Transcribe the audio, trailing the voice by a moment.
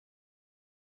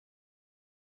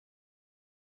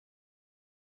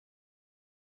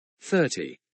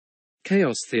30.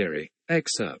 Chaos Theory,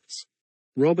 Excerpts.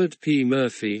 Robert P.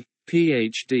 Murphy,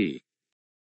 Ph.D.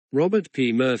 Robert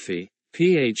P. Murphy,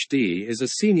 Ph.D. is a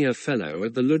senior fellow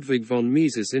at the Ludwig von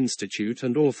Mises Institute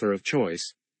and author of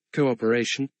Choice,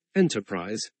 Cooperation,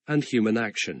 Enterprise, and Human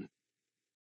Action.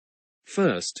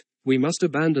 First, we must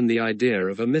abandon the idea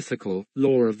of a mythical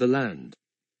law of the land.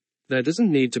 There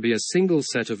doesn't need to be a single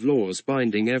set of laws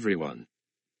binding everyone.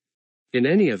 In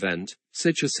any event,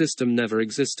 such a system never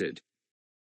existed.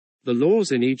 The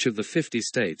laws in each of the 50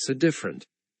 states are different,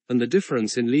 and the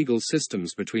difference in legal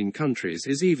systems between countries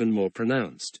is even more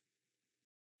pronounced.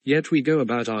 Yet we go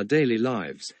about our daily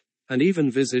lives, and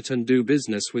even visit and do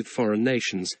business with foreign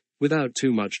nations, without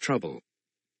too much trouble.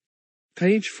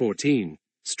 Page 14.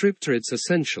 Stripped to its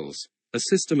essentials, a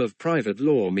system of private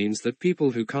law means that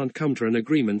people who can't come to an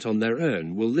agreement on their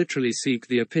own will literally seek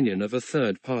the opinion of a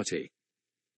third party.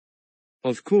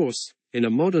 Of course, in a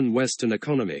modern Western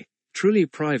economy, truly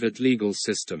private legal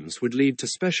systems would lead to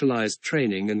specialized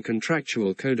training and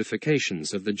contractual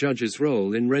codifications of the judge's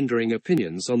role in rendering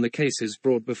opinions on the cases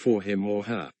brought before him or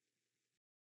her.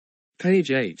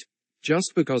 Page 8.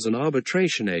 Just because an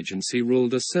arbitration agency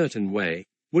ruled a certain way,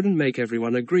 wouldn't make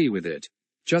everyone agree with it,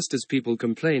 just as people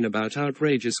complain about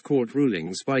outrageous court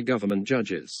rulings by government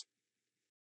judges.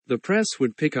 The press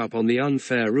would pick up on the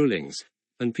unfair rulings,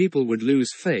 and people would lose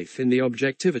faith in the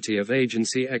objectivity of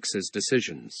Agency X's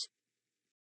decisions.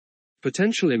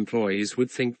 Potential employees would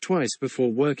think twice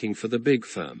before working for the big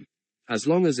firm, as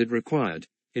long as it required,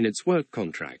 in its work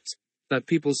contracts, that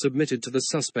people submitted to the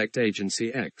suspect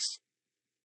Agency X.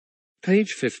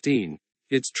 Page 15.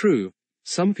 It's true,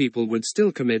 some people would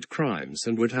still commit crimes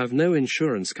and would have no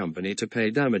insurance company to pay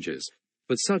damages,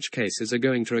 but such cases are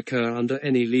going to occur under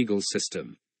any legal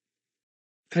system.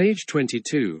 Page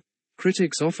 22.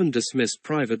 Critics often dismiss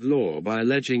private law by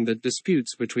alleging that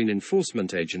disputes between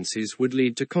enforcement agencies would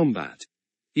lead to combat,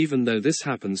 even though this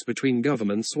happens between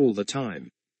governments all the time.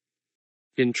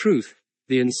 In truth,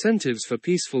 the incentives for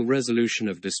peaceful resolution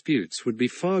of disputes would be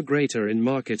far greater in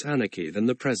market anarchy than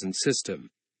the present system.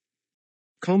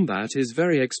 Combat is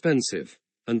very expensive,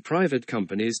 and private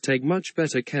companies take much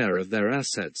better care of their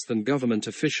assets than government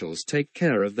officials take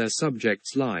care of their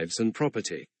subjects' lives and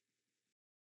property.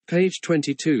 Page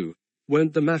 22.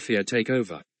 Won't the mafia take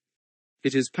over?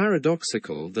 It is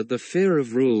paradoxical that the fear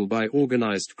of rule by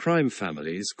organized crime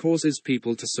families causes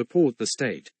people to support the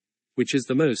state, which is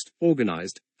the most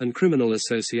organized and criminal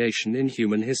association in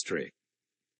human history.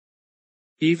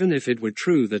 Even if it were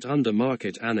true that under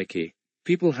market anarchy,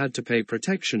 people had to pay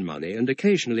protection money and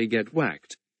occasionally get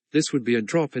whacked, this would be a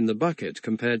drop in the bucket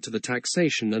compared to the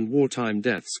taxation and wartime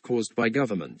deaths caused by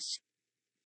governments.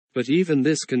 But even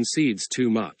this concedes too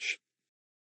much.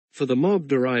 For the mob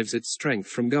derives its strength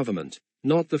from government,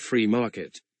 not the free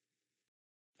market.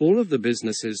 All of the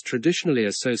businesses traditionally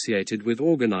associated with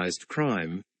organized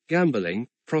crime, gambling,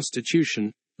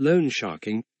 prostitution, loan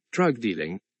sharking, drug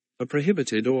dealing, are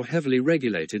prohibited or heavily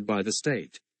regulated by the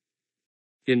state.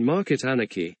 In market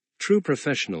anarchy, true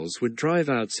professionals would drive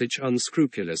out such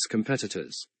unscrupulous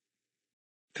competitors.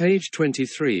 Page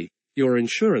 23. Your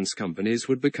insurance companies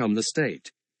would become the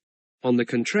state. On the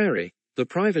contrary, the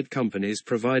private companies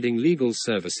providing legal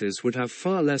services would have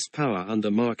far less power under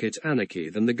market anarchy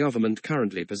than the government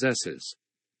currently possesses.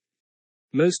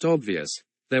 Most obvious,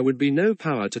 there would be no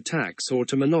power to tax or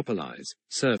to monopolize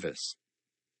service.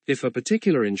 If a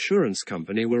particular insurance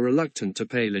company were reluctant to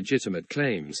pay legitimate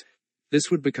claims, this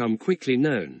would become quickly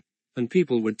known, and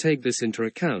people would take this into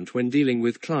account when dealing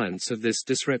with clients of this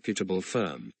disreputable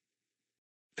firm.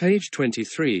 Page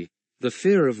 23. The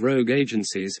fear of rogue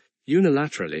agencies,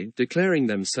 unilaterally declaring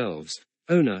themselves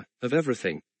owner of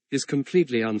everything, is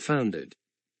completely unfounded.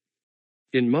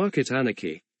 In market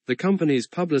anarchy, the companies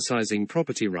publicizing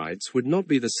property rights would not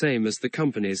be the same as the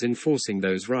companies enforcing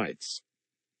those rights.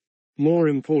 More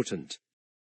important,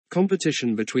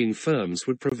 competition between firms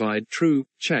would provide true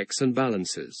checks and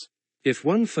balances. If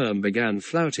one firm began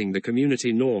flouting the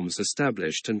community norms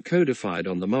established and codified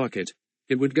on the market,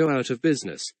 it would go out of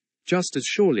business, just as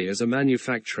surely as a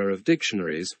manufacturer of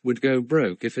dictionaries would go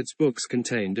broke if its books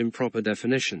contained improper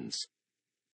definitions.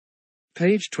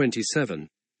 Page 27.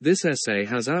 This essay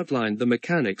has outlined the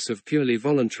mechanics of purely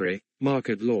voluntary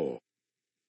market law.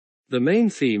 The main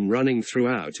theme running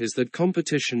throughout is that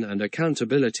competition and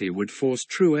accountability would force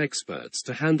true experts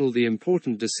to handle the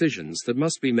important decisions that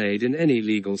must be made in any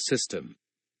legal system.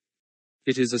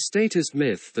 It is a statist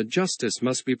myth that justice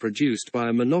must be produced by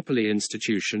a monopoly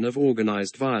institution of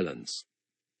organized violence.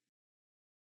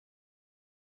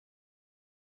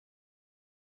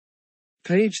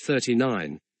 Page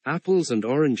 39. Apples and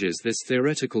oranges. This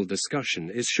theoretical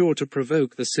discussion is sure to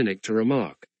provoke the cynic to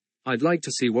remark, "I'd like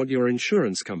to see what your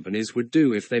insurance companies would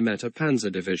do if they met a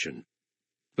panzer division."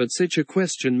 But such a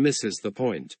question misses the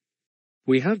point.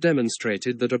 We have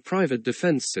demonstrated that a private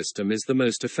defense system is the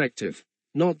most effective,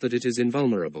 not that it is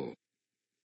invulnerable.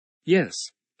 Yes,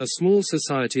 a small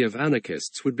society of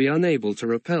anarchists would be unable to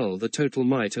repel the total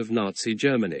might of Nazi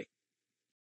Germany.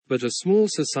 But a small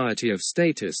society of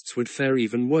statists would fare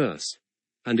even worse.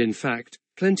 And in fact,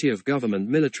 plenty of government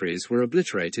militaries were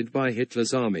obliterated by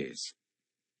Hitler's armies.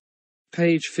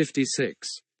 Page 56.